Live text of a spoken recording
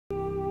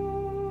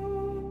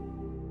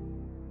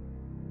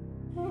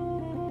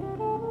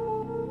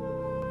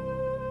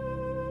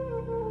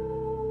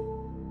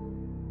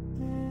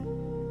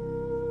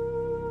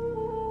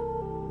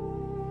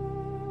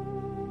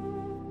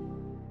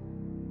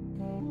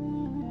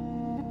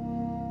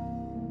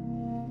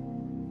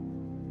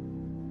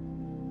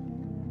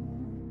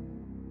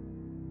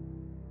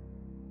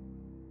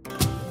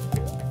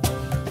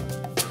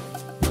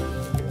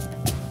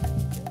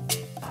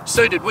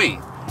So did we.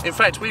 In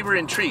fact, we were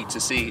intrigued to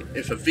see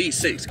if a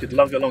V6 could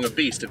lug along a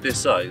beast of this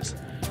size.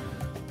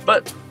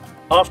 But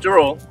after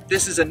all,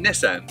 this is a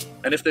Nissan,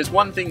 and if there's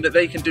one thing that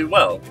they can do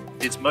well,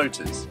 it's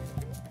motors.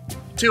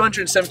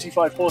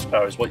 275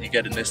 horsepower is what you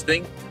get in this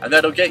thing, and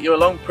that'll get you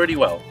along pretty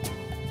well.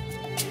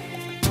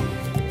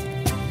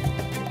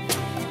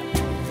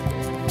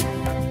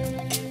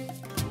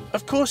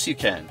 Of course you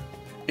can.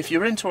 If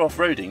you're into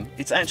off-roading,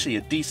 it's actually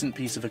a decent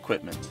piece of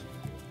equipment.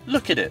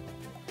 Look at it.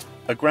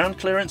 A ground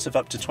clearance of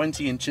up to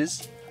 20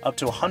 inches, up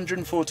to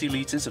 140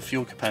 litres of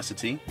fuel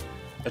capacity,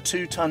 a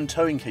 2-ton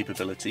towing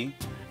capability,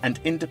 and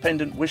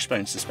independent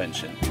wishbone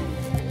suspension.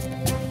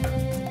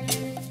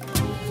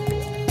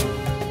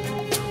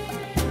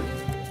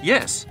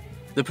 Yes,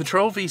 the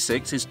Patrol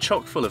V6 is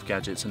chock full of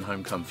gadgets and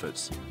home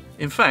comforts.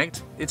 In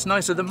fact, it's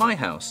nicer than my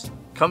house.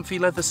 Comfy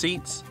leather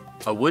seats,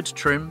 a wood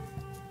trim,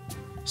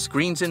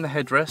 screens in the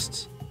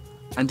headrests,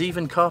 and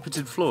even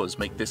carpeted floors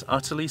make this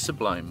utterly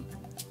sublime.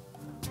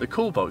 The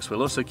cool box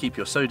will also keep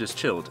your sodas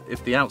chilled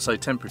if the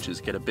outside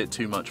temperatures get a bit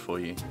too much for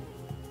you.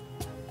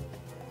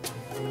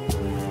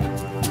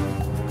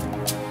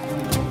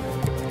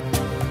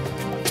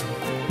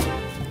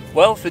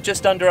 Well, for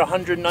just under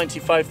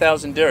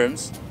 195,000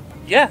 dirhams,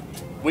 yeah,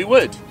 we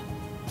would.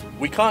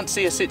 We can't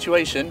see a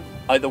situation,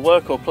 either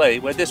work or play,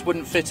 where this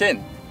wouldn't fit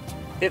in.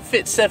 It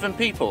fits 7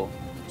 people,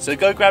 so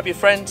go grab your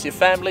friends, your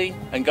family,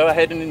 and go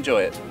ahead and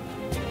enjoy it.